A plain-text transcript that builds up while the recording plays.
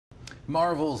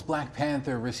Marvel's Black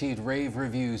Panther received rave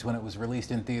reviews when it was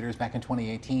released in theaters back in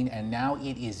 2018, and now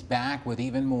it is back with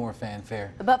even more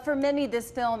fanfare. But for many, this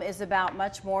film is about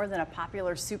much more than a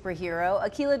popular superhero.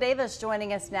 Akila Davis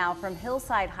joining us now from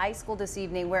Hillside High School this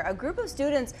evening, where a group of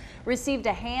students received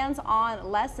a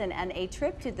hands-on lesson and a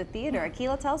trip to the theater.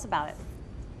 Akila, tell us about it.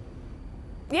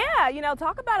 Yeah,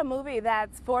 talk about a movie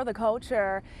that's for the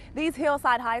culture. These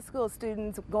Hillside High School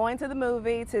students going to the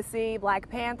movie to see Black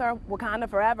Panther, Wakanda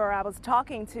Forever. I was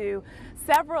talking to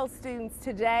several students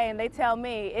today, and they tell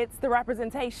me it's the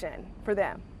representation for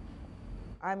them.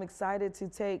 I'm excited to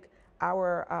take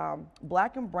our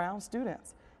black and brown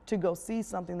students to go see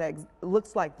something that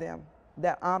looks like them,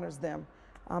 that honors them.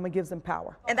 It gives them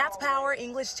power. And that's power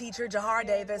English teacher Jahar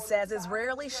Davis says is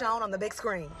rarely shown on the big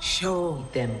screen. Show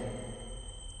them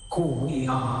who we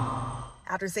are.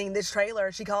 After seeing this trailer,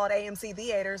 she called AMC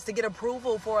Theaters to get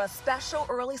approval for a special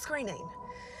early screening.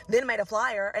 Then made a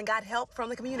flyer and got help from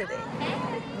the community.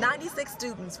 96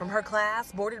 students from her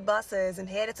class boarded buses and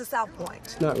headed to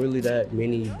Southpoint. Not really that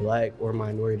many black or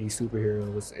minority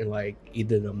superheroes in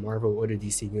either the Marvel or the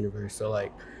DC universe. So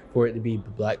for it to be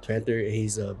Black Panther, and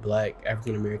he's a black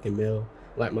African-American male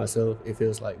like myself, it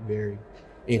feels very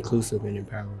inclusive and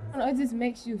empowering. It just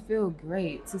makes you feel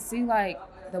great to see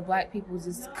the black people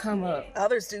just come up.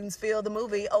 Other students feel the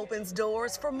movie opens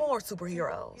doors for more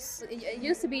superheroes. It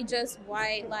used to be just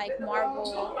white,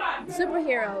 Marvel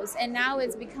superheroes, and now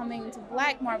it's becoming to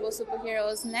black Marvel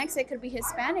superheroes. Next, it could be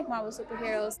Hispanic Marvel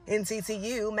superheroes. In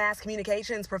CCU, mass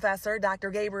communications professor Dr.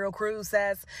 Gabriel Cruz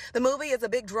says the movie is a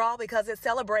big draw because it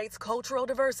celebrates cultural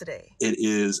diversity. It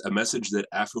is a message that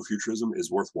Afrofuturism is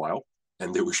worthwhile,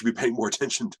 and that we should be paying more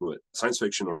attention to it. Science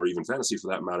fiction, or even fantasy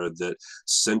for that matter, that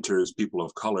centers people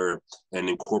of color and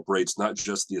incorporates not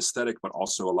just the aesthetic, but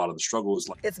also a lot of the struggles.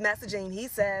 It's messaging, he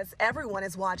says, everyone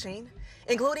is watching,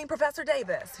 including Professor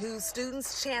Davis, whose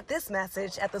students chant this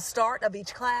message at the start of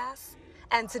each class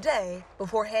and today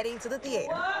before heading to the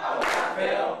theater.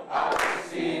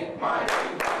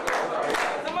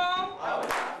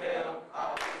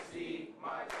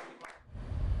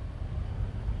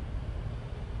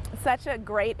 Such a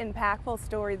great, impactful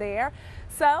story there.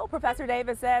 So Professor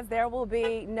Davis says there will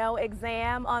be no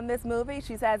exam on this movie.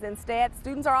 She says instead,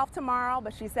 students are off tomorrow,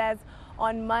 but she says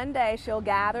on Monday she'll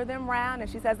gather them around, and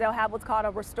she says they'll have what's called a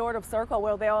restorative circle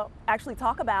where they'll actually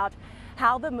talk about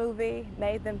how the movie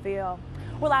made them feel.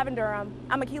 We're live in Durham.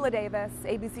 I'm Akila Davis,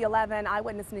 ABC 11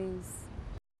 Eyewitness News.